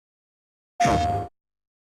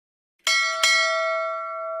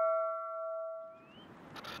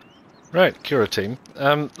Right, Cura team.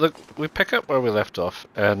 Look, we pick up where we left off,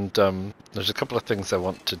 and there's a couple of things I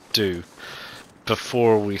want to do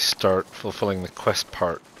before we start fulfilling the quest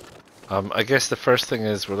part. I guess the first thing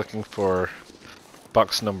is we're looking for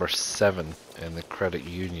box number 7 in the credit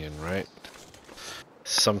union, right?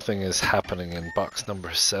 Something is happening in box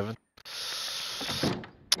number 7.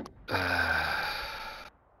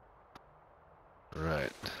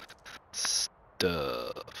 Right.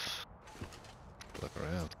 Stuff. Look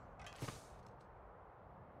around.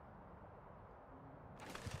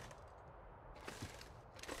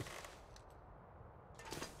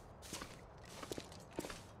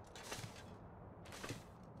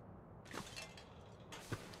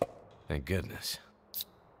 Thank goodness.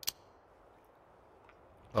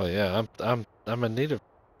 Oh yeah, I'm in need of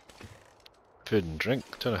food and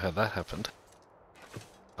drink. Don't know how that happened.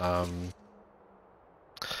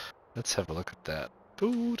 Let's have a look at that.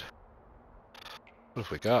 Food. What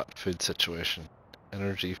have we got? Food situation.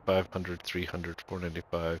 Energy 500, 300,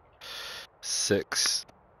 495, 6.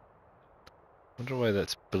 Wonder why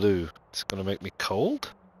that's blue. It's gonna make me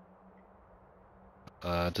cold?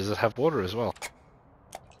 Does it have water as well?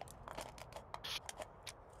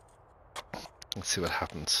 Let's see what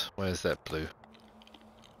happens. Why is that blue?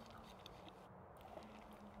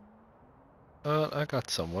 I got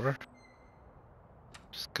some water.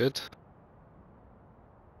 It's good.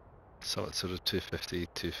 So it's sort of 250,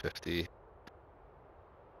 250.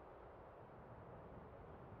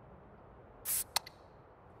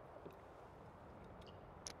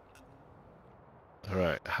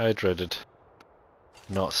 Alright, hydrated.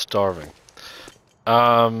 Not starving.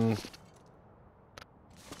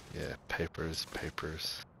 Yeah, papers.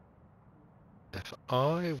 If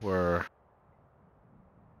I were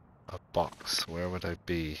a box, where would I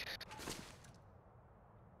be?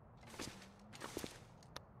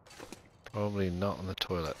 Probably not on the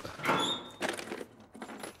toilet.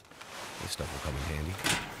 This stuff will come in handy.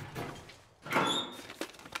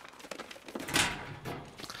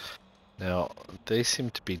 Now, they seem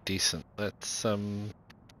to be decent. Let's have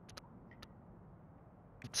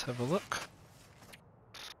a look.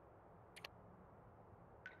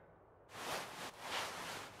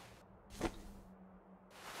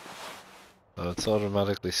 Oh, it's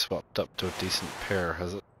automatically swapped up to a decent pair,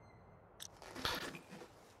 has it?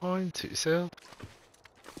 Point to sale.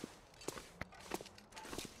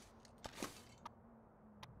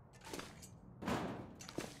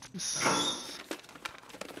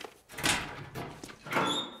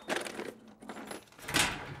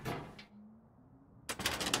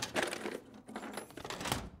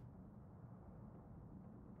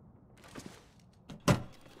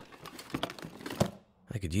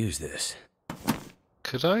 I could use this.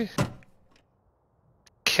 Could I?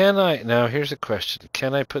 Can I? Now here's a question.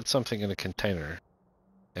 Can I put something in a container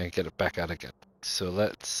and get it back out again? So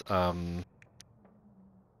let's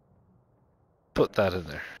put that in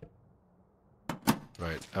there.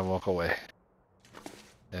 Right, and walk away.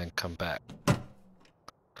 And come back.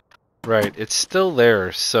 Right, it's still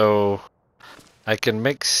there, so I can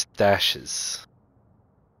make stashes.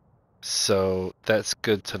 So that's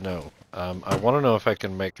good to know. I want to know if I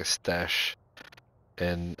can make a stash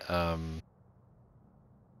in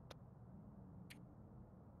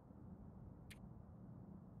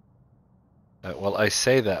well, I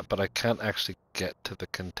say that, but I can't actually get to the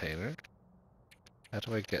container. How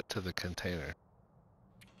do I get to the container?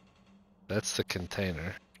 That's the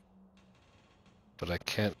container. But I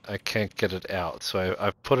can't get it out, so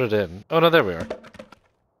I've put it in. Oh no, there we are.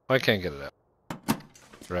 I can't get it out.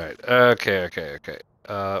 Right. Okay.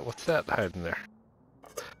 What's that hiding there?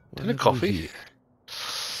 Tin of coffee?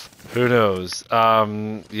 Who knows?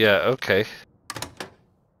 Yeah, okay.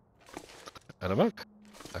 And a mug.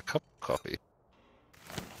 A cup of coffee.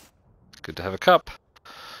 Good to have a cup.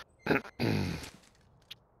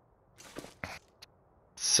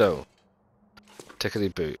 So,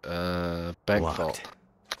 tickety boo. Bank Locked. vault.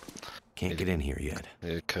 Can't get in here yet.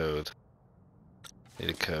 Need a code.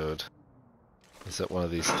 Is that one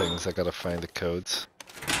of these things? I gotta find the codes.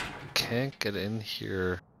 Can't get in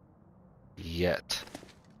here yet.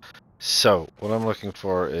 So, what I'm looking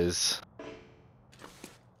for is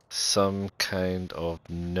some kind of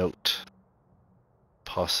note.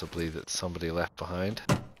 Possibly that somebody left behind.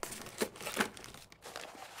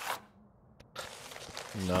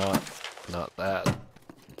 Not that.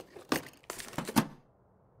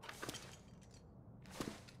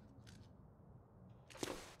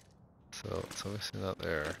 So it's obviously not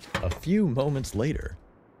there. A few moments later.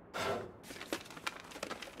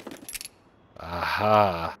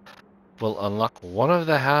 Aha! will unlock one of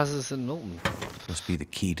the houses in Milton. Must be the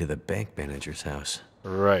key to the bank manager's house.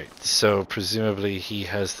 Right, so presumably he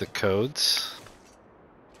has the codes.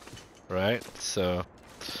 Right, so...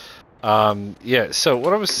 yeah, so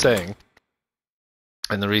what I was saying,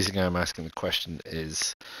 and the reason I'm asking the question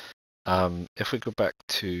is, if we go back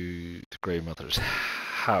to the Grey Mother's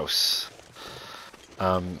house,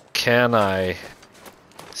 can I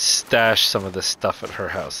stash some of this stuff at her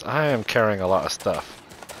house? I am carrying a lot of stuff,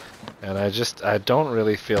 and I don't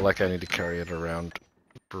really feel like I need to carry it around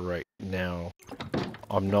right now.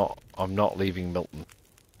 I'm not leaving Milton,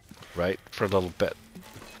 right, for a little bit.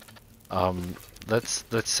 Let's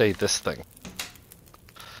say this thing.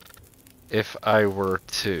 If I were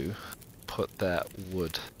to put that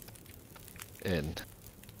wood in,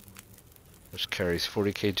 which carries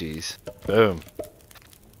 40 kgs, boom,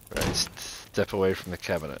 right, step away from the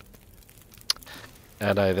cabinet,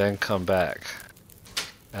 and I then come back,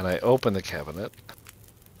 and I open the cabinet,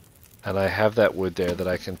 and I have that wood there that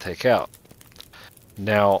I can take out.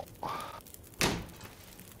 Now,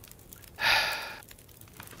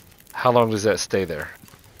 how long does that stay there?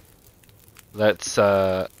 Let's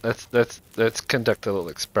conduct a little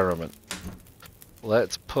experiment.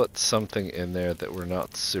 Let's put something in there that we're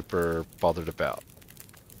not super bothered about.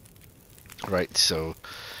 Right, so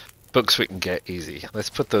books we can get easy. Let's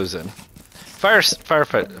put those in. Fire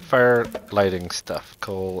lighting stuff.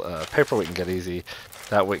 Coal, paper we can get easy.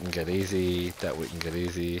 That we can get easy. That we can get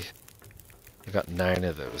easy. We got 9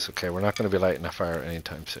 of those. Okay, we're not going to be lighting a fire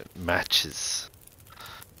anytime soon. Matches.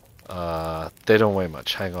 They don't weigh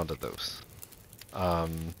much. Hang on to those.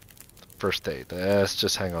 First aid. Let's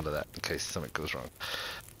just hang on to that in case something goes wrong.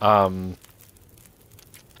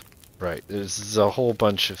 Right, there's a whole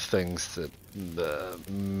bunch of things that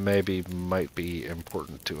maybe might be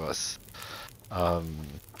important to us.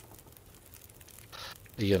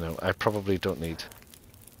 You know, I probably don't need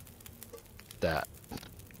that.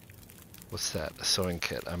 What's that? A sewing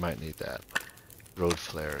kit. I might need that. Road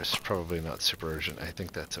flares. Probably not super urgent. I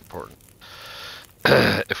think that's important.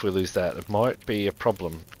 If we lose that, it might be a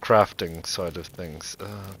problem. Crafting side of things.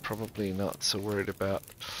 Probably not so worried about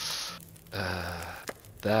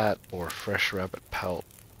that or fresh rabbit pelt.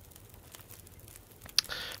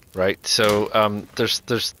 Right, so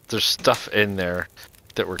there's stuff in there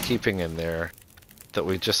that we're keeping in there that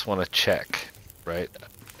we just want to check, right?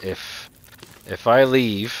 If I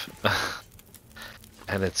leave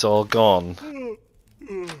and it's all gone,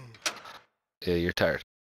 yeah, you're tired.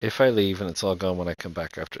 If I leave and it's all gone when I come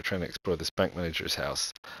back after trying to explore this bank manager's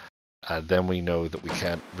house, then we know that we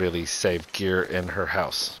can't really save gear in her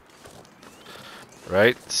house.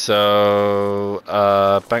 Right, so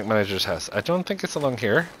bank manager's house. I don't think it's along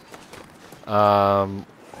here.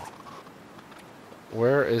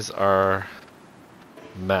 Where is our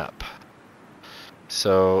map?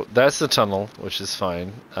 So that's the tunnel, which is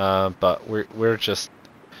fine. But we're just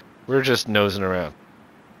nosing around.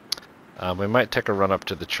 We might take a run up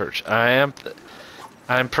to the church. I'm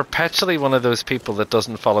perpetually one of those people that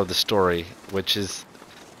doesn't follow the story, which is,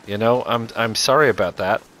 you know, I'm sorry about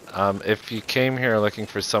that. If you came here looking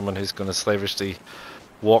for someone who's going to slavishly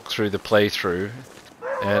walk through the playthrough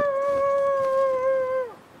and...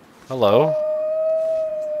 Hello?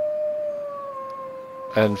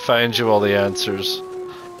 And find you all the answers,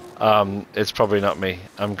 it's probably not me.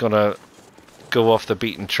 I'm gonna go off the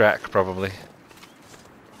beaten track, probably.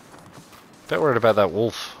 Bit worried about that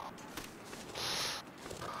wolf.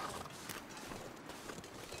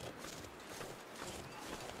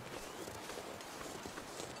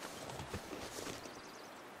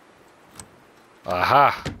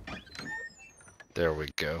 Aha! There we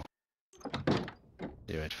go.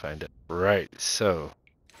 You might find it. Right, so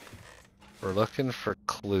we're looking for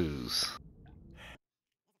clues.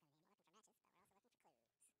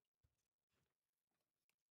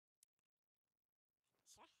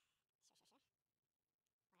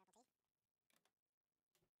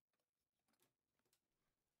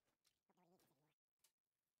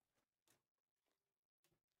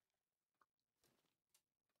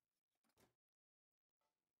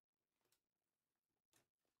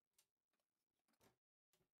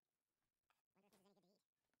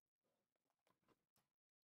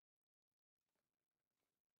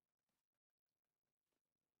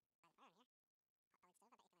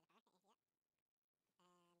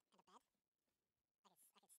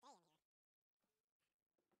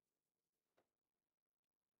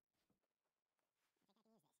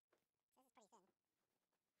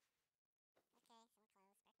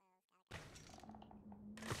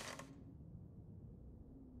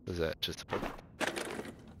 Is that just a book?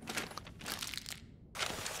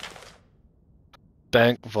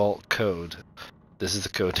 bank vault code. This is the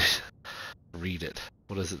code. Read it.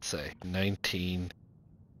 What does it say?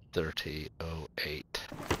 193008.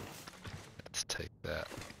 Let's take that.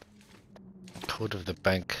 Code of the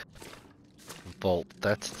bank vault.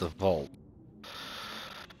 That's the vault.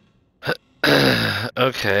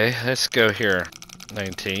 Okay, let's go here.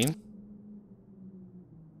 19.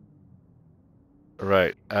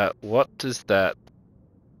 Right. What is that?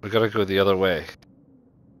 We gotta go the other way.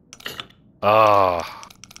 Ah.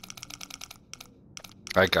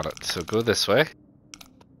 I got it. So go this way.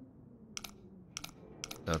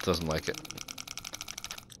 No, it doesn't like it.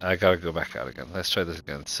 I gotta go back out again. Let's try this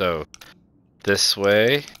again. So, this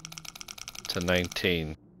way to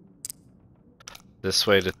 19. This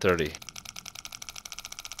way to 30.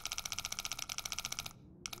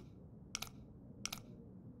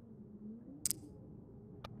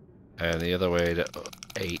 And the other way to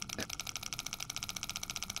 8.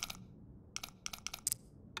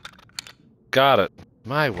 Got it.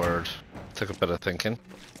 My word. Took a bit of thinking.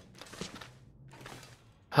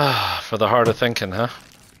 For the heart of thinking, huh?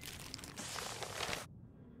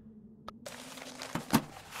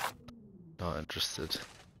 Not interested.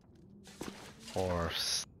 More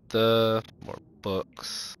stuff, more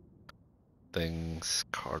books, things,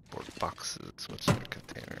 cardboard boxes. What's in the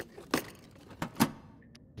container?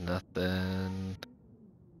 Nothing.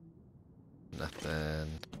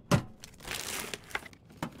 Nothing.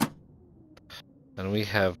 And we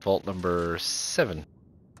have vault number 7.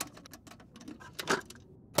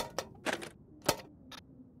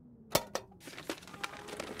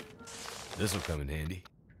 This will come in handy.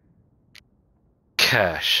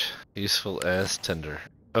 Cash. Useful as tinder.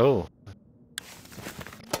 Oh.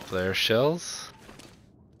 Flare shells.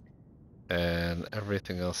 And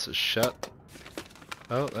everything else is shut.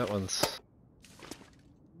 Oh, that one's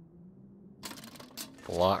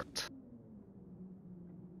locked.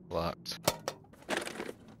 Locked.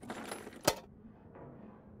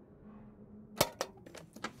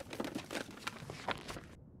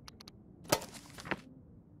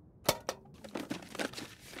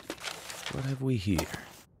 What have we here?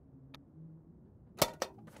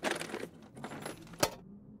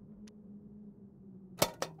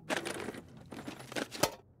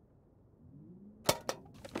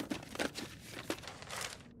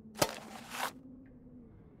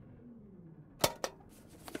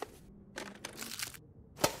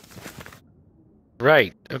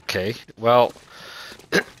 Right, okay. Well,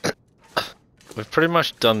 we've pretty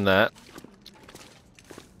much done that.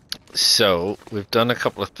 So, we've done a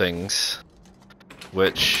couple of things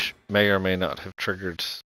which may or may not have triggered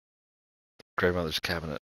Grandmother's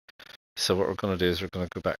cabinet. So what we're going to do is we're going to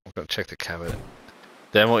go back, we're going to check the cabinet.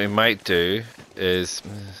 Then what we might do is,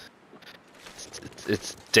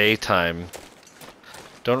 it's daytime.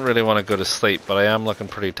 Don't really want to go to sleep, but I am looking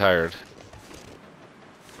pretty tired.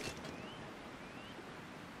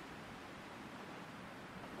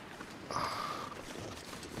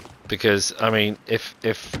 Because, I mean, if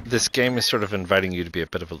this game is sort of inviting you to be a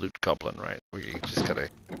bit of a loot goblin, right? Where you just gotta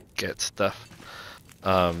get stuff.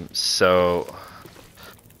 So,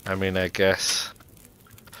 I mean, I guess,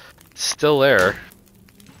 still there.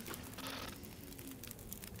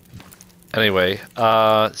 Anyway,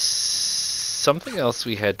 something else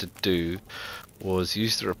we had to do was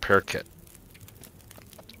use the repair kit.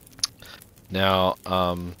 Now,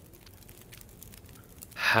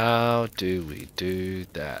 how do we do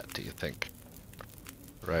that, do you think?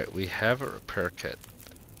 Right, we have a repair kit.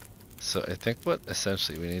 So I think what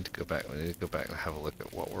essentially we need to go back and have a look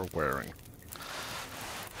at what we're wearing.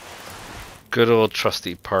 Good old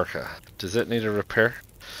trusty parka. Does it need a repair?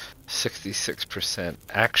 66%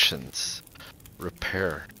 actions.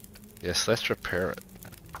 Repair. Yes, let's repair it.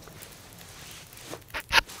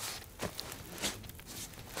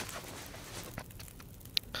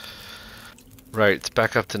 Right, it's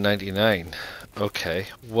back up to 99. Okay,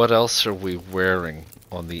 what else are we wearing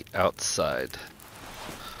on the outside?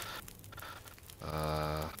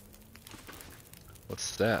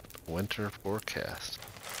 What's that? Winter forecast.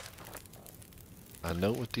 A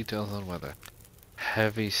note with details on weather.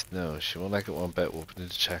 Heavy snow. She won't like it one bit. We'll need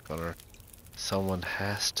to check on her. Someone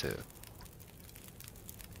has to.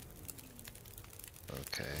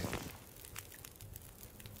 Okay.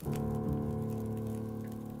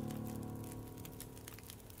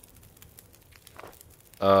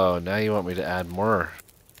 Oh, now you want me to add more.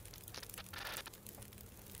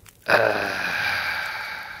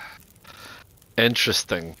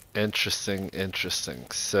 Interesting.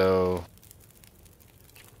 So,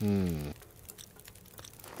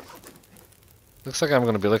 looks like I'm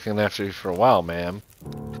going to be looking after you for a while, ma'am.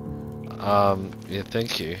 Yeah,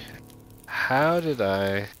 thank you. how did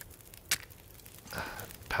I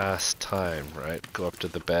pass time, right? Go up to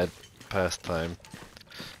the bed, pass time.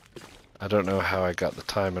 I don't know how I got the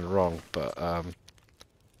timing wrong, but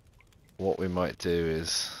what we might do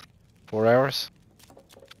is 4 hours.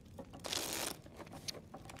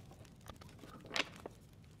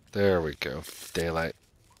 There we go. Daylight.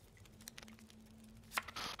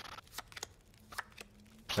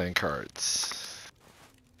 Playing cards.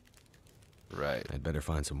 Right. I'd better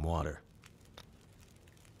find some water.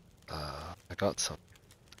 I got some.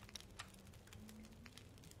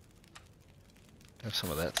 Have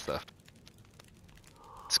some of that stuff.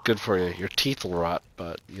 It's good for you. Your teeth will rot,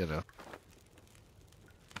 but you know,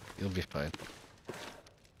 you'll be fine.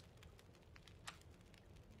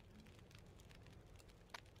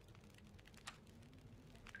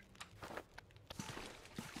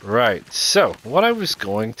 Right, so what I was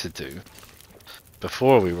going to do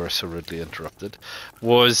before we were so rudely interrupted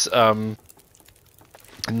was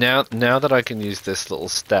now that I can use this little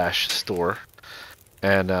stash store,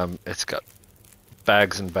 and it's got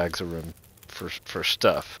bags and bags of room for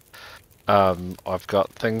stuff. I've got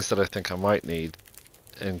things that I think I might need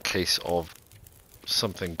in case of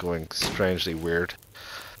something going strangely weird.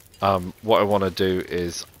 What I want to do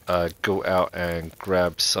is go out and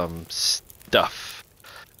grab some stuff.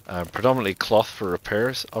 Predominantly cloth for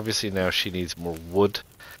repairs. Obviously now she needs more wood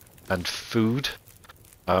and food.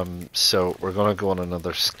 So we're going to go on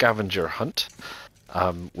another scavenger hunt,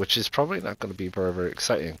 which is probably not going to be very, very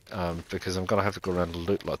exciting, because I'm going to have to go around and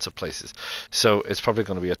loot lots of places. So it's probably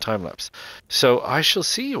going to be a time lapse. So I shall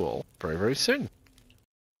see you all very, very soon.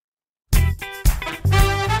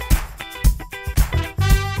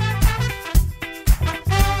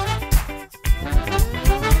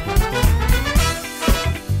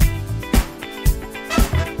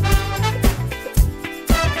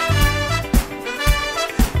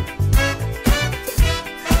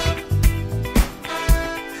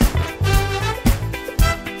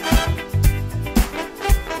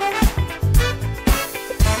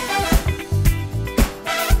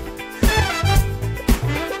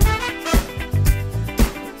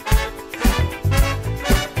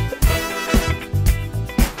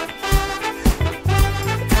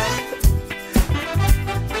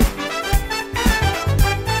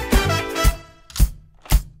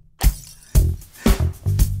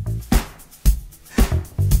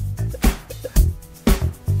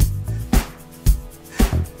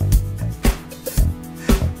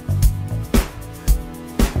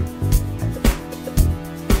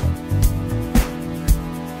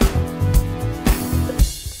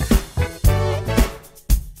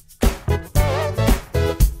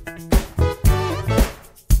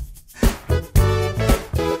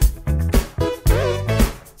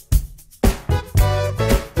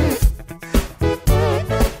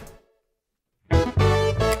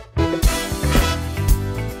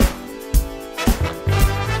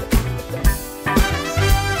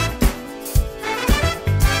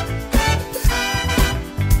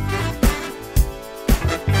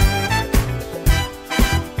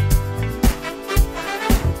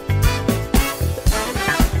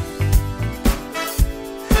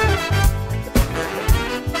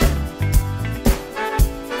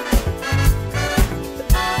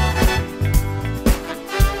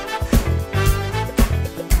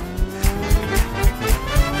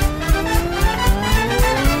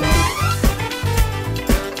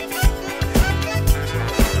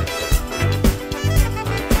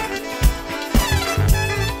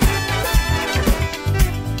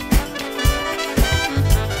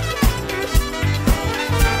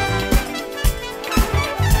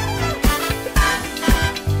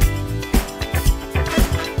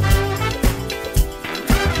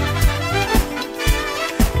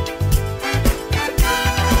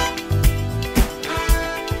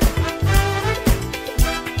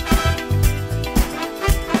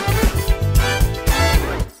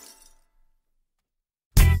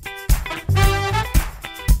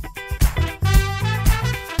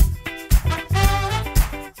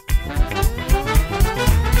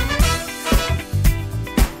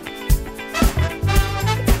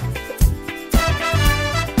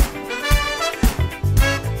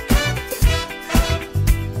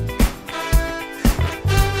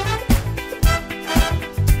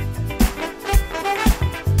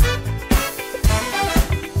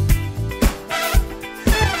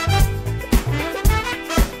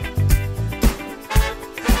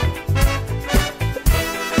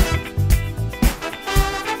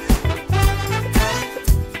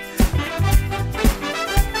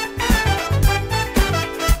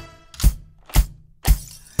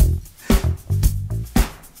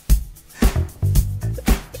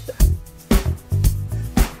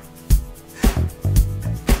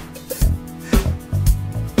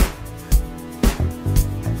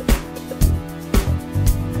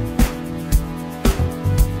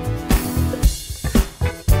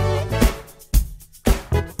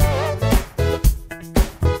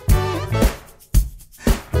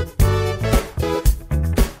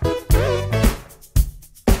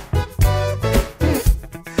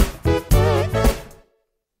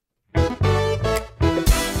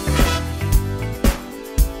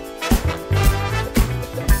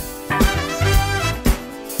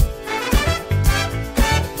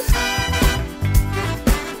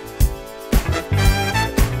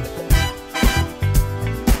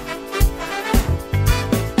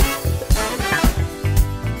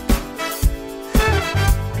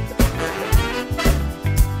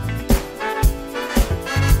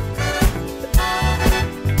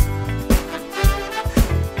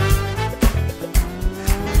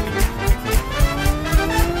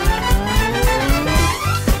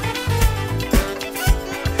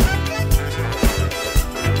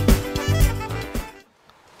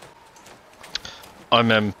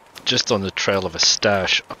 I'm just on the trail of a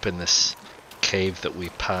stash up in this cave that we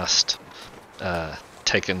passed,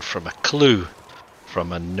 taken from a clue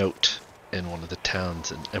from a note in one of the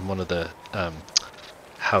towns in one of the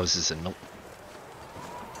houses in Milton.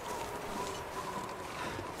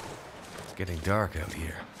 It's getting dark out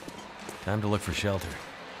here. Time to look for shelter.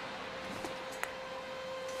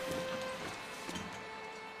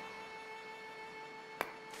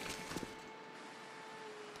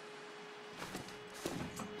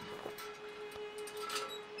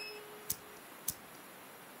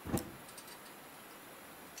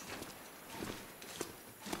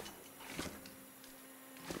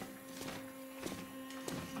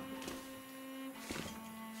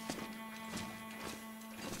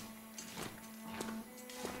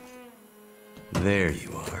 There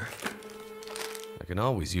you are. I can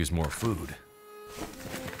always use more food.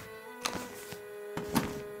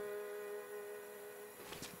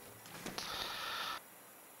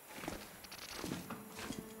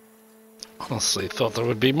 Honestly, thought there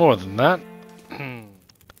would be more than that.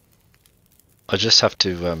 I just have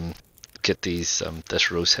to get these this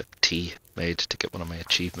rosehip tea made to get one of my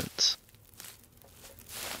achievements.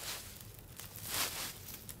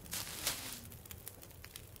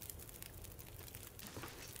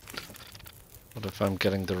 What if I'm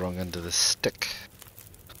getting the wrong end of the stick?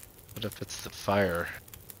 What if it's the fire?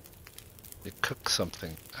 You cook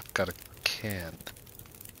something. I've got a can.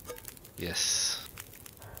 Yes.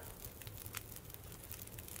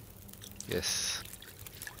 Yes.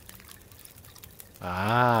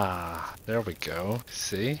 Ah, there we go.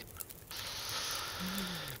 See?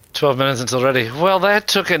 12 minutes until ready. Well, that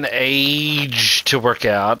took an age to work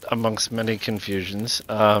out amongst many confusions.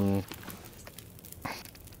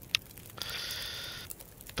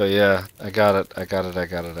 But yeah, I got it.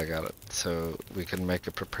 So we can make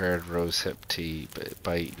a prepared rosehip tea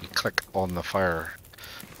by you click on the fire,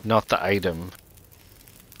 not the item,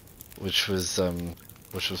 which was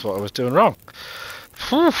what I was doing wrong.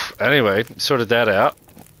 Whew. Anyway, sorted that out.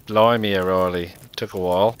 Blimey, O'Reilly. Took a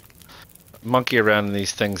while. Monkey around in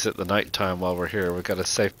these things at the night time while we're here. We've got a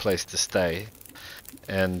safe place to stay,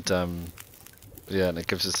 and yeah, and it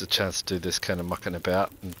gives us a chance to do this kind of mucking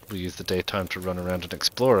about, and we use the daytime to run around and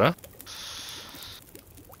explore, huh?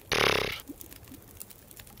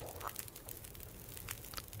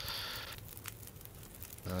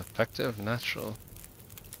 Effective, natural.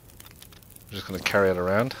 I'm just going to carry it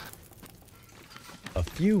around. A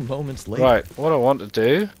few moments later. Right, what I want to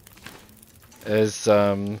do is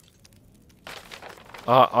I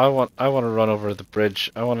want to run over the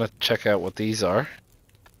bridge. I want to check out what these are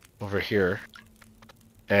over here.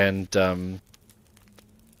 And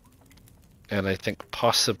I think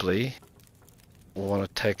possibly we'll want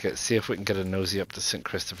to take it, see if we can get a nosy up to St.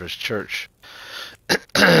 Christopher's Church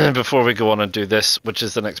before we go on and do this, which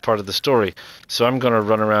is the next part of the story. So I'm going to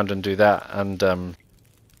run around and do that and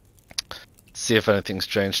see if anything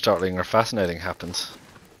strange, startling, or fascinating happens.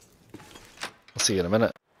 I'll see you in a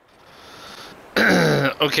minute.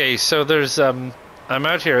 Okay, so there's I'm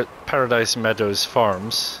out here at Paradise Meadows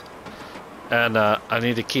Farms. And I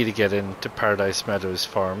need a key to get into Paradise Meadows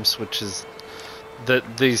Farms, which is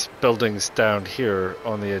these buildings down here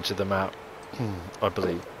on the edge of the map, I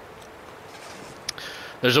believe.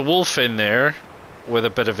 There's a wolf in there with a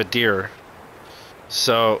bit of a deer.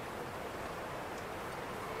 So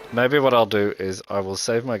maybe what I'll do is I will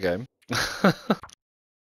save my game.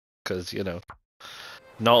 Because, you know,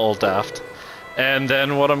 not all daft. And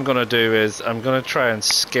then what I'm going to do is I'm going to try and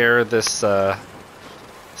scare this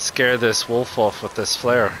wolf off with this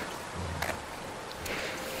flare.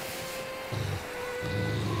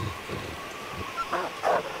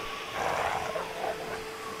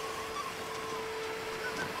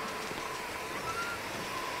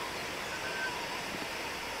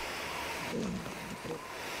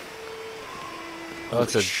 Oh,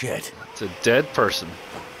 it's shit. It's a dead person.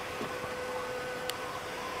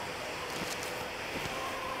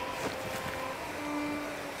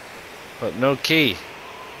 But no key.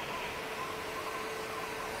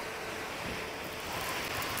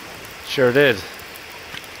 Sure did.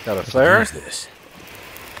 Got a flare. What is this?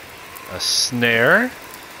 A snare.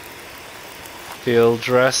 Field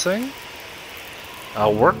dressing. A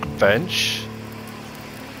workbench.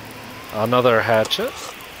 Another hatchet.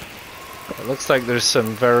 It looks like there's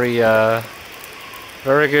some very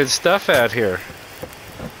good stuff out here.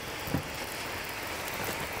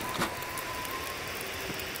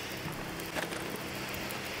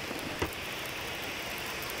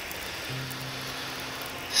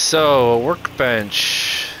 So, a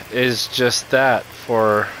workbench is just that,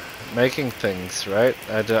 for making things, right?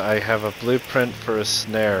 I have a blueprint for a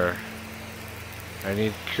snare. I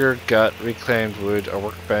need cured gut, reclaimed wood, a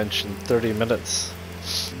workbench in 30 minutes.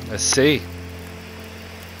 I see.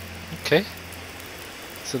 Okay.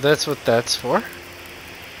 So that's what that's for.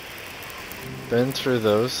 Been through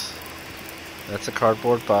those. That's a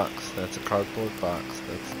cardboard box. That's a cardboard box.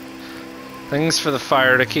 That's things for the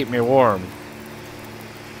fire to keep me warm.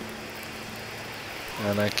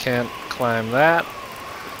 And I can't climb that.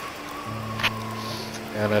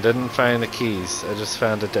 And I didn't find the keys. I just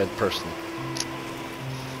found a dead person.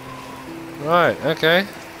 Right, okay.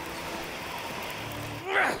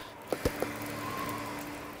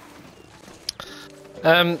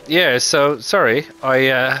 Yeah, so sorry.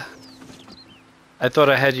 I thought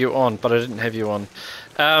I had you on, but I didn't have you on.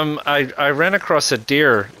 I ran across a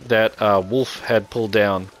deer that wolf had pulled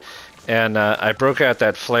down, and I broke out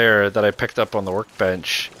that flare that I picked up on the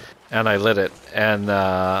workbench, and I lit it. And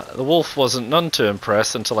the wolf wasn't none too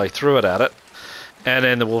impressed until I threw it at it, and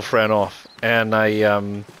then the wolf ran off. And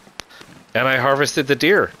I harvested the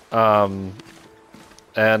deer, and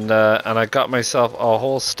I got myself a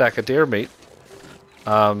whole stack of deer meat.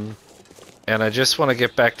 And I just want to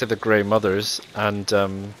get back to the Grey Mothers, and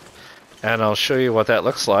I'll show you what that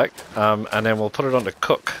looks like, and then we'll put it on to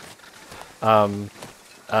cook.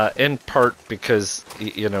 In part because,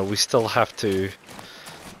 you know, we still have to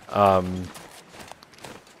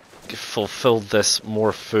fulfill this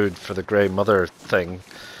more food for the Grey Mother thing,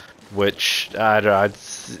 which, I don't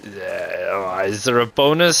know, is there a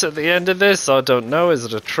bonus at the end of this? I don't know. Is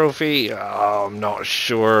it a trophy? Oh, I'm not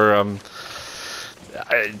sure.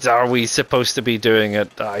 Are we supposed to be doing it?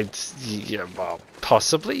 Yeah, well,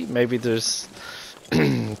 possibly. Maybe there's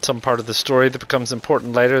some part of the story that becomes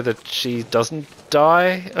important later that she doesn't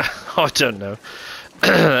die. I don't know.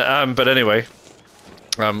 But anyway,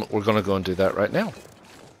 we're going to go and do that right now.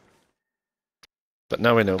 But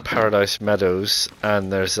now we know Paradise Meadows,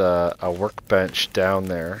 and there's a workbench down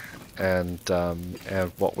there, and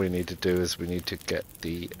what we need to do is we need to get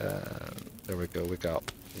the. There we go. We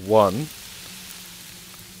got 1,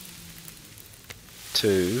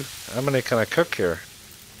 2. How many can I cook here?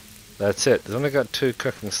 That's it. There's only got 2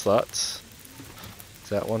 cooking slots. Is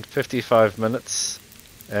that one? 55 minutes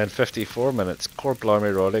and 54 minutes. Core blimey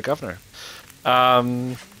rolly governor.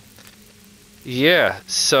 Yeah,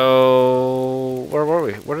 so where were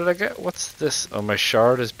we? What did I get? What's this? Oh, my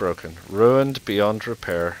shard is broken. Ruined beyond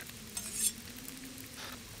repair.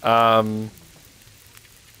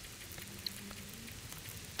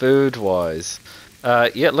 Food wise.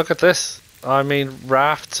 Yeah, look at this. I mean,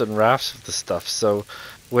 rafts and rafts of the stuff. So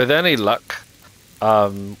with any luck,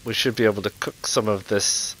 we should be able to cook some of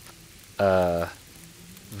this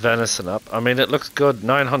venison up. I mean, it looks good,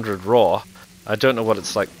 900 raw. I don't know what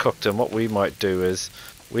it's like cooked, and what we might do is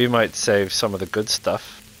we might save some of the good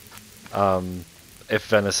stuff, if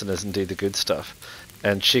venison is indeed the good stuff,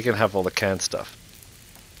 and she can have all the canned stuff.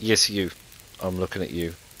 Yes, you. I'm looking at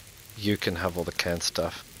you. You can have all the canned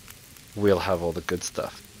stuff. We'll have all the good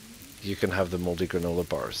stuff. You can have the moldy granola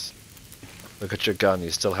bars. Look at your gun.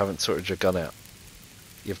 You still haven't sorted your gun out.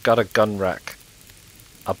 You've got a gun rack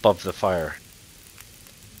above the fire.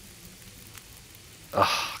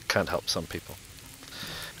 Ah, can't help some people.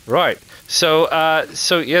 Right. So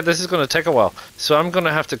yeah, this is going to take a while. So I'm going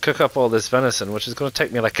to have to cook up all this venison, which is going to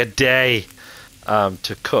take me like a day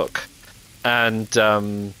to cook. And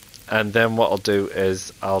then what I'll do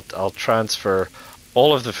is I'll transfer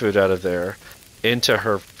all of the food out of there into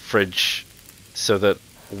her fridge, so that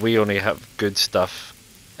we only have good stuff,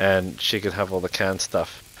 and she can have all the canned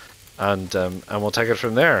stuff, and we'll take it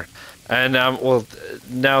from there. And well,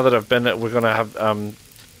 now that I've been, we're gonna have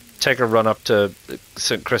take a run up to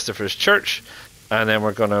St. Christopher's Church, and then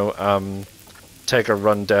we're gonna take a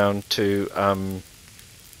run down to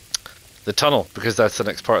the tunnel, because that's the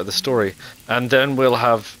next part of the story. And then we'll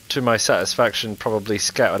have, to my satisfaction, probably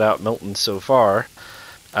scouted out Milton so far,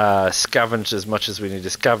 scavenged as much as we need to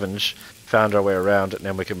scavenge, found our way around, and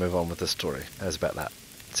then we can move on with the story. How's about that?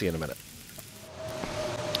 See you in a minute.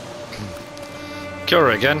 Kia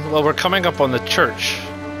ora again. Well, we're coming up on the church,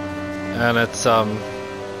 and it's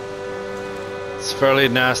fairly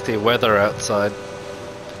nasty weather outside.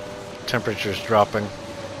 Temperature's dropping.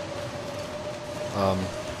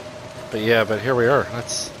 But yeah, but here we are.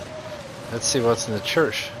 Let's see what's in the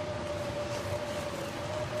church.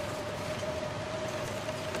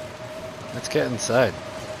 Let's get inside.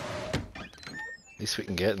 At least we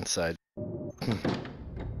can get inside.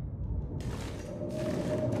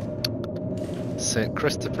 St.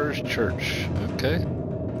 Christopher's Church. Okay.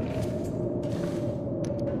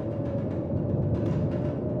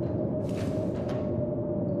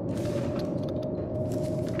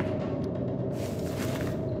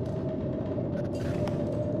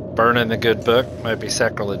 burning the good book might be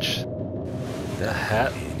sacrilege. That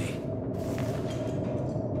hat. handy.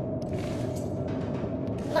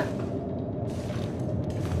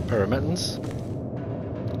 Permittance.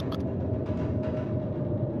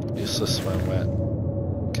 Useless when wet.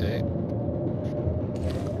 Okay.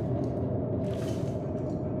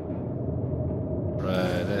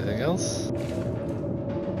 Right, anything else?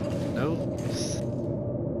 No.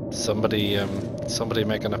 Somebody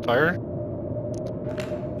making a fire?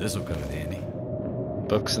 This will come in handy.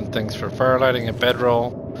 Books and things for firelighting and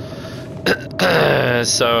bedroll.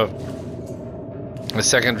 So, a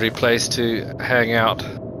secondary place to hang out.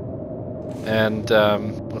 And,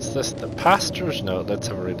 what's this? The pastor's note. Let's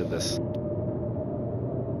have a read of this.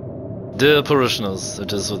 Dear parishioners,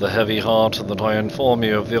 it is with a heavy heart that I inform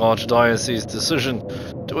you of the Archdiocese's decision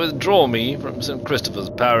to withdraw me from St. Christopher's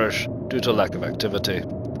Parish due to lack of activity.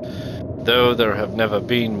 Though there have never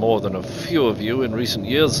been more than a few of you in recent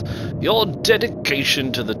years, your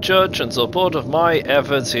dedication to the church and support of my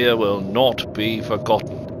efforts here will not be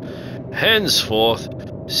forgotten. Henceforth,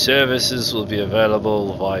 services will be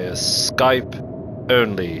available via Skype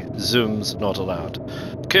only, Zooms not allowed.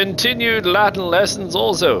 Continued Latin lessons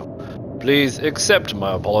also. Please accept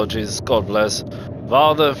my apologies. God bless.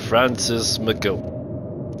 Father Francis McGill.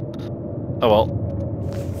 Oh well.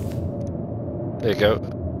 There you go.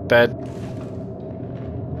 Bed.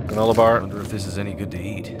 Granola I bar. wonder if this is any good to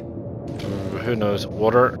eat. Who knows?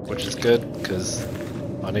 Water, which is good, because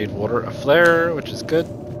I need water. A flare, which is good.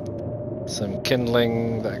 Some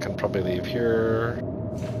kindling that I can probably leave here.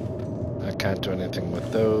 I can't do anything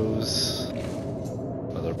with those.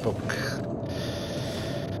 Another book.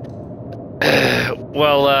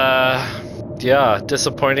 Well, yeah,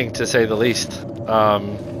 disappointing to say the least. I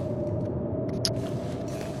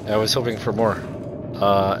was hoping for more,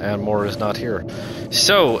 and more is not here.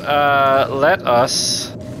 So, let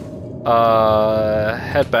us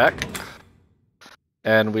head back,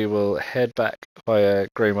 and we will head back via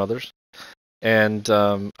Grey Mother's. And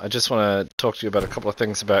I just want to talk to you about a couple of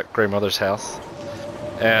things about Grey Mother's house,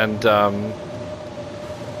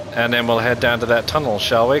 and then we'll head down to that tunnel,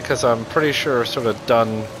 shall we? Because I'm pretty sure sort of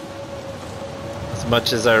done as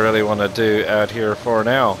much as I really want to do out here for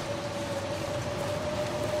now.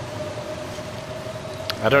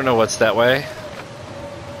 I don't know what's that way.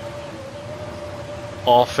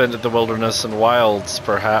 Off into the wilderness and wilds,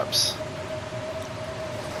 perhaps.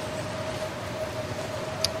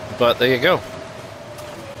 But there you go.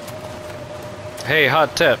 Hey,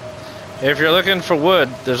 hot tip. If you're looking for wood,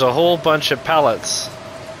 there's a whole bunch of pallets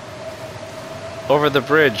over the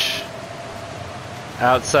bridge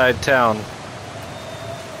outside town.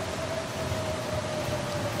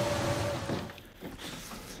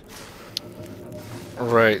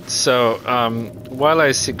 Right, so while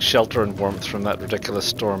I seek shelter and warmth from that ridiculous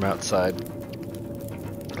storm outside,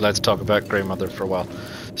 let's talk about Grey Mother for a while.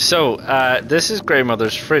 So, this is Grey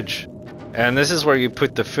Mother's fridge, and this is where you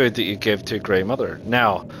put the food that you give to Grey Mother.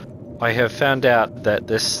 Now, I have found out that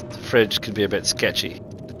this fridge can be a bit sketchy.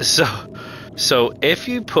 So if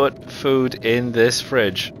you put food in this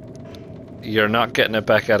fridge, you're not getting it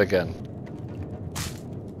back out again.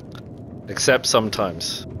 Except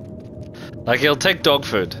sometimes. Like, he'll take dog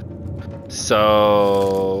food.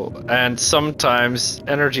 So, and sometimes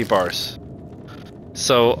energy bars.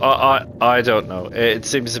 So, I don't know. It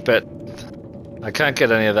seems a bit... I can't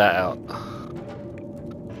get any of that out.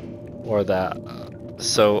 Or that.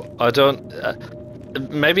 So, I don't...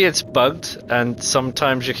 maybe it's bugged, and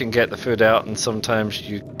sometimes you can get the food out, and sometimes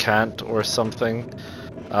you can't, or something.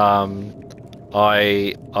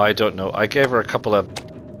 I don't know. I gave her a couple of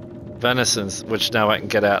venisons, which now I can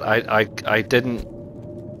get out.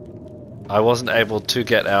 I wasn't able to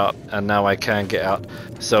get out, and now I can get out.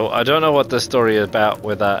 So I don't know what the story about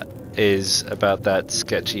with that is, about that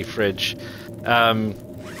sketchy fridge. One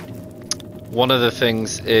of the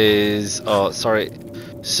things is, oh sorry,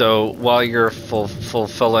 so while you're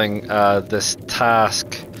fulfilling this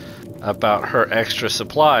task about her extra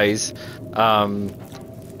supplies,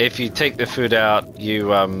 if you take the food out,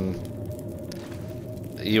 you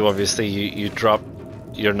obviously you drop,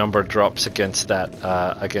 your number drops against that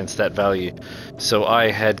value. So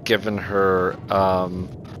I had given her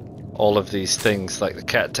all of these things, like the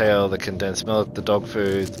cattail, the condensed milk, the dog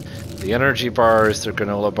food, the energy bars, the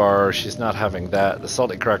granola bar. She's not having that. The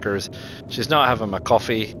salty crackers. She's not having my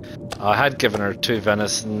coffee. I had given her 2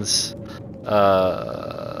 venisons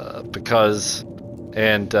because,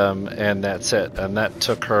 and that's it. And that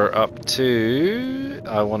took her up to,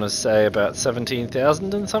 I want to say, about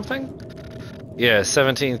 17,000 and something. Yeah,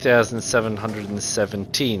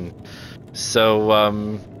 17,717. So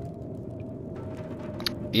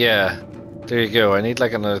Yeah, there you go. I need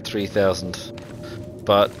like another 3,000.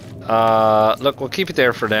 But look, we'll keep it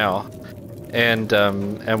there for now, and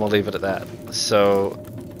we'll leave it at that. So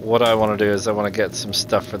what I want to do is I want to get some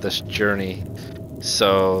stuff for this journey.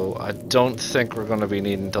 So I don't think we're going to be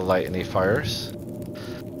needing to light any fires.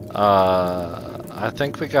 I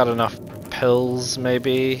think we got enough pills,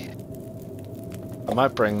 maybe. I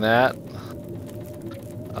might bring that.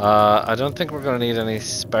 I don't think we're going to need any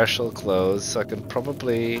special clothes, so I can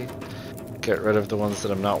probably get rid of the ones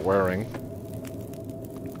that I'm not wearing.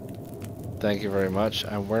 Thank you very much.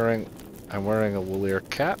 I'm wearing a woolier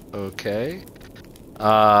cap. Okay.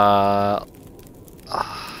 I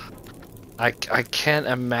can't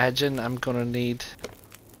imagine I'm going to need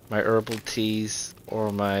my herbal teas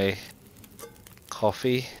or my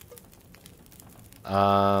coffee.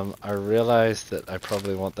 I realize that I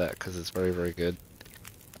probably want that because it's very, very good.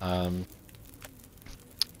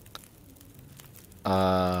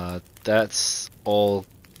 That's all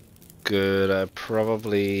good. I'm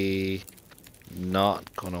probably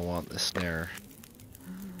not gonna want the snare.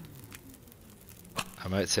 I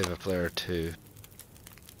might save a flare or two.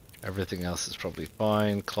 Everything else is probably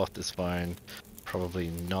fine. Cloth is fine. Probably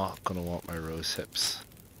not gonna want my rose hips.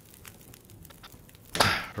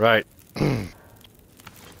 Right.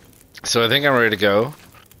 So I think I'm ready to go.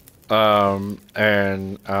 I'm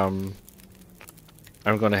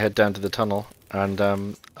gonna head down to the tunnel, and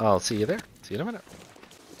I'll see you there. See you in a minute.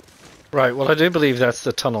 Right, well I do believe that's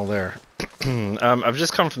the tunnel there. I've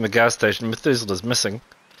just come from the gas station. Methuselah's missing.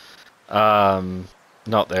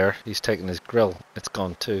 Not there. He's taken his grill. It's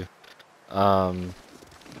gone too.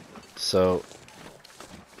 So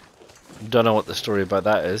don't know what the story about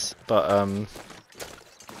that is, but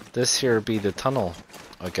this here be the tunnel,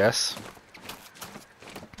 I guess.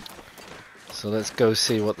 So let's go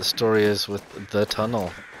see what the story is with the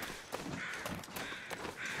tunnel.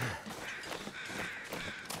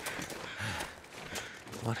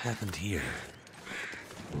 What happened here?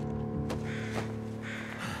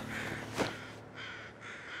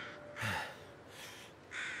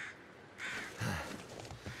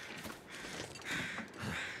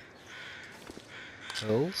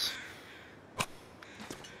 Hills?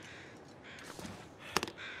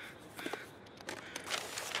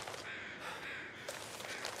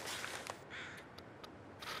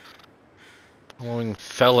 Following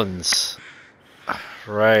felons.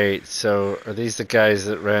 Right, so are these the guys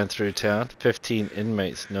that ran through town? 15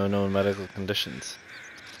 inmates, no known medical conditions.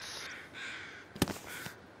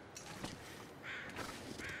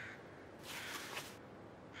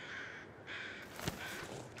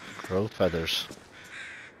 Crow feathers.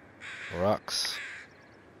 Rocks.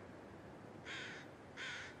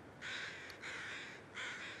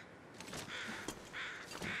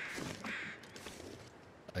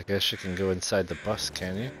 I guess you can go inside the bus,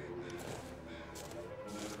 can you?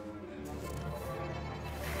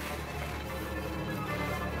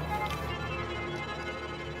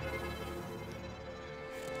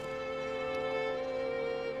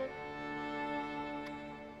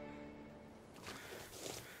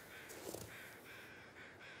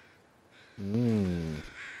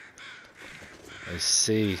 I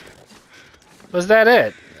see. Was that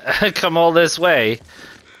it? Come all this way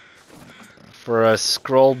for a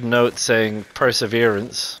scrolled note saying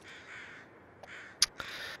perseverance,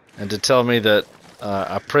 and to tell me that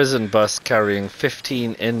a prison bus carrying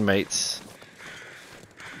 15 inmates,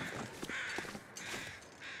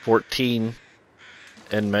 14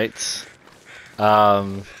 inmates,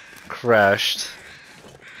 crashed,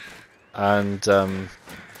 and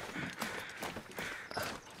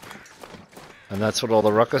that's what all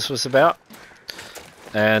the ruckus was about,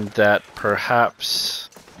 and that perhaps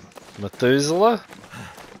Methuselah?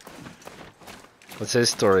 What's his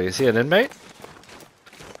story? Is he an inmate?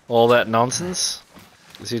 All that nonsense?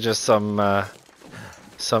 Is he just some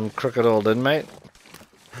crooked old inmate?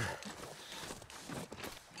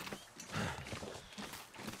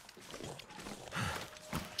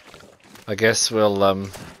 I guess we'll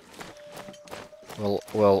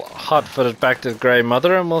hot-foot it back to the Grey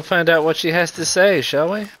Mother and we'll find out what she has to say,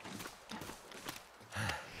 shall we?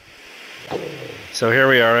 So here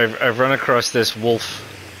we are. I've run across this wolf.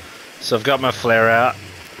 So I've got my flare out.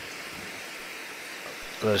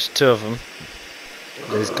 There's two of them.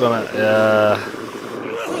 He's gonna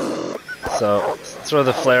so throw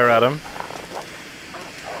the flare at him.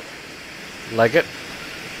 Leg it.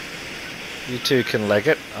 You two can leg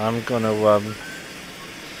it. I'm gonna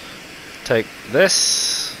take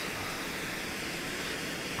this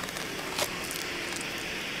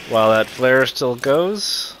while that flare still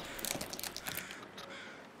goes,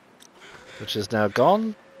 which is now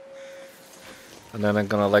gone. And then I'm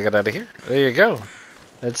gonna leg it out of here. There you go.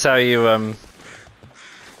 That's how you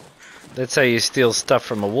steal stuff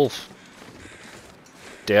from a wolf.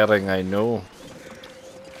 Daring, I know.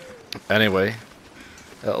 Anyway,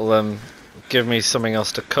 it'll give me something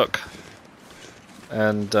else to cook.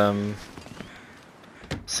 And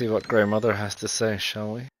see what Grey Mother has to say,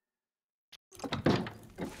 shall we?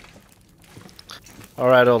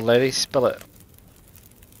 Alright, old lady, spill it.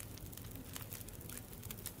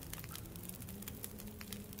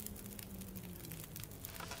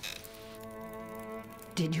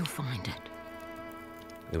 Did you find it?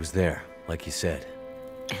 It was there, like you said.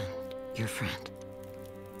 And your friend?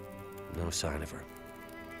 No sign of her.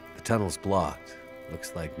 The tunnel's blocked.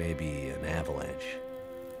 Looks like maybe an avalanche.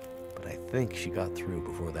 But I think she got through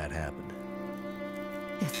before that happened.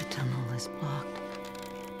 If the tunnel is blocked,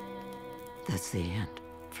 that's the end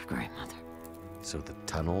for Grey Mother. So the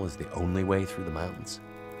tunnel is the only way through the mountains?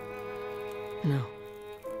 No.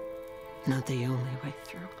 Not the only way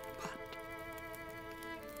through, but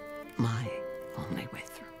my only way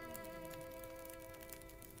through.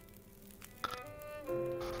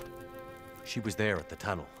 She was there at the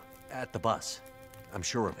tunnel. At the bus. I'm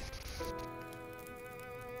sure of it.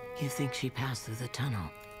 You think she passed through the tunnel?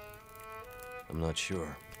 I'm not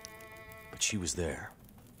sure. But she was there.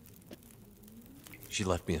 She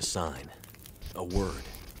left me a sign. A word.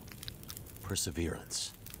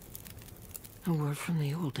 Perseverance. A word from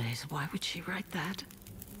the old days. Why would she write that?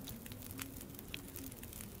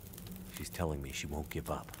 She's telling me she won't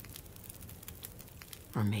give up.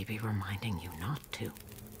 Or maybe reminding you not to.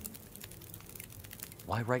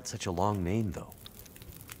 Why write such a long name, though?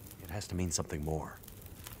 It has to mean something more.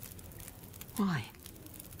 Why?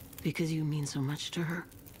 Because you mean so much to her?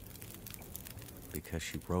 Because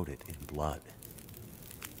she wrote it in blood.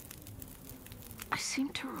 I seem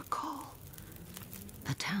to recall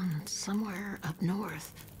a town somewhere up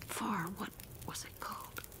north, far. What was it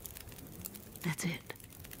called? That's it.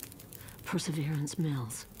 Perseverance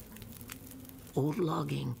Mills. Old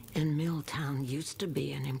logging and mill town used to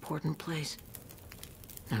be an important place.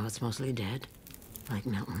 Now it's mostly dead, like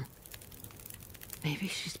Milton. Maybe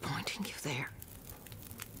she's pointing you there.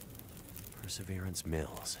 Perseverance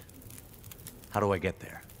Mills. How do I get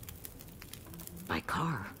there? By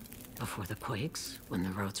car, before the quakes, when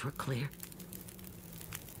the roads were clear.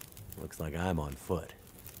 Looks like I'm on foot.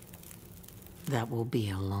 That will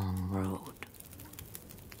be a long road.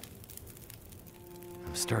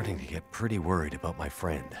 I'm starting to get pretty worried about my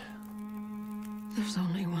friend. There's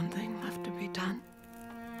only one thing left to be done.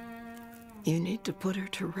 You need to put her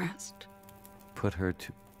to rest. Put her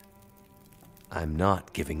to... I'm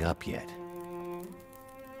not giving up yet.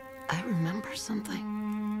 I remember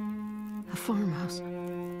something. A farmhouse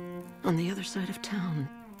on the other side of town.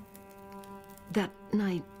 That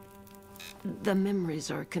night, the memories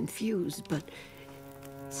are confused, but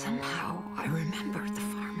somehow I remember the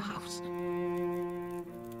farmhouse.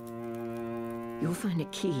 You'll find a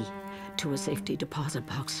key to a safety deposit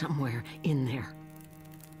box somewhere in there.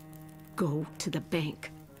 Go to the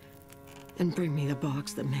bank and bring me the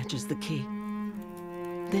box that matches the key.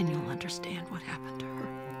 Then you'll understand what happened to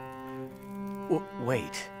her.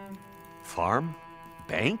 Wait. Farm?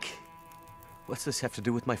 Bank? What's this have to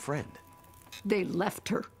do with my friend? They left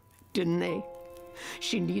her, didn't they?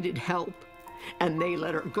 She needed help, and they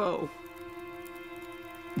let her go.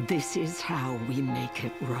 This is how we make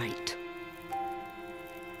it right.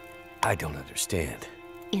 I don't understand.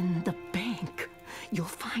 In the bank, you'll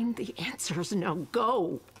find the answers. Now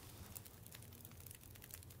go.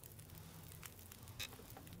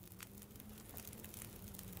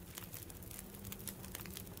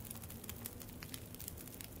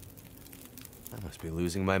 I must be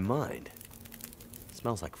losing my mind. It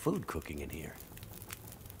smells like food cooking in here.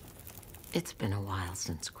 It's been a while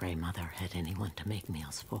since Grey Mother had anyone to make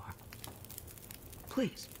meals for.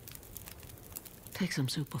 Please, take some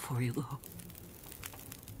soup before you go.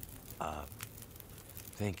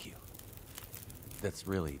 Thank you. That's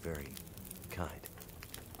really very kind.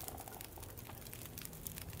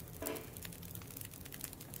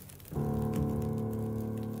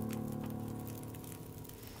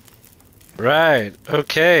 Right.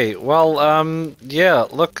 Okay. Well, yeah.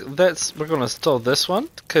 Look, we're gonna stall this one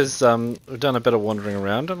because we've done a bit of wandering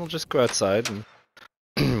around, and we'll just go outside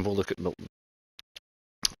and we'll look at Milton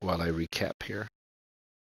while I recap here.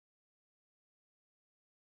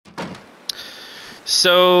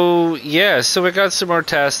 So yeah, so we got some more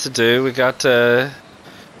tasks to do. We got to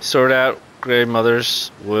sort out Grey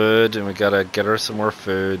Mother's wood, and we gotta get her some more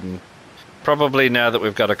food. And probably now that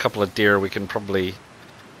we've got a couple of deer, we can probably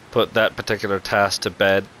put that particular task to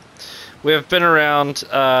bed. we have been around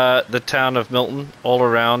the town of Milton, all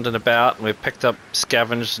around and about, and we've picked up,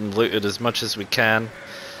 scavenged, and looted as much as we can.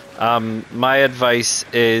 My advice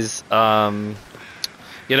is,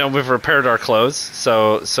 you know, we've repaired our clothes,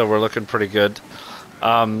 so we're looking pretty good.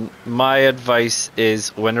 My advice is,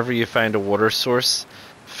 whenever you find a water source,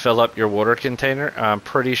 fill up your water container. I'm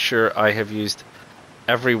pretty sure I have used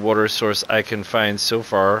every water source I can find so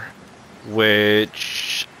far,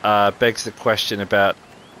 which begs the question about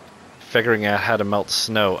figuring out how to melt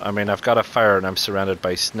snow. I mean, I've got a fire and I'm surrounded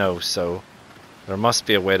by snow, so there must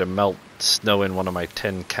be a way to melt snow in one of my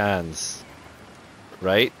tin cans,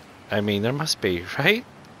 right? I mean, there must be, right?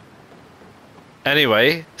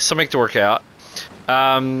 Anyway, something to work out.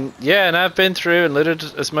 Yeah, and I've been through and looted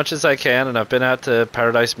as much as I can, and I've been out to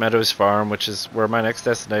Paradise Meadows Farm, which is where my next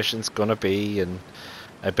destination's gonna be, and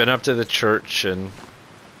I've been up to the church and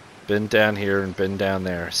been down here and been down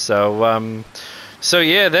there. So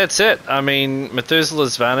yeah, that's it. I mean,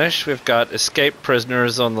 Methuselah's vanished. We've got escaped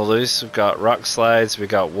prisoners on the loose. We've got rock slides. We've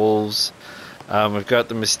got wolves. We've got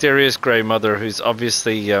the mysterious Grey Mother, who's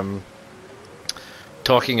obviously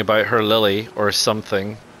talking about her Lily or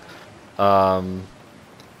something.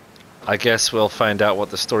 I guess we'll find out what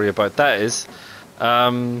the story about that is.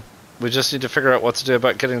 We just need to figure out what to do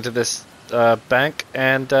about getting to this bank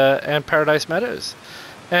and Paradise Meadows.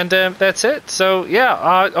 And that's it. So yeah,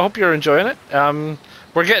 I hope you're enjoying it.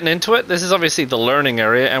 We're getting into it. This is obviously the learning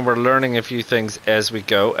area, and we're learning a few things as we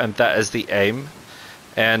go, and that is the aim.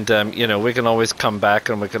 And you know, we can always come back,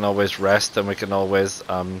 and we can always rest, and we can always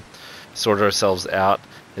sort ourselves out.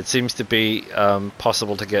 It seems to be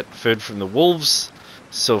possible to get food from the wolves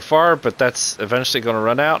so far, but that's eventually going to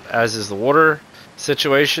run out, as is the water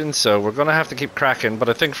situation, so we're going to have to keep cracking. But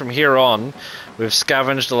I think from here on, we've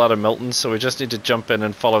scavenged a lot of Milton, so we just need to jump in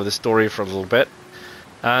and follow the story for a little bit,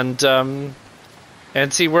 and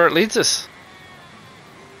see where it leads us.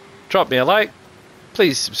 Drop me a like,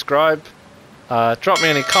 please subscribe, drop me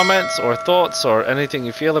any comments or thoughts or anything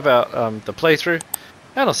you feel about the playthrough,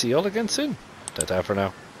 and I'll see you all again soon. Ta-ta for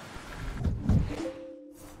now.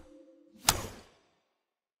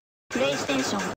 PlayStation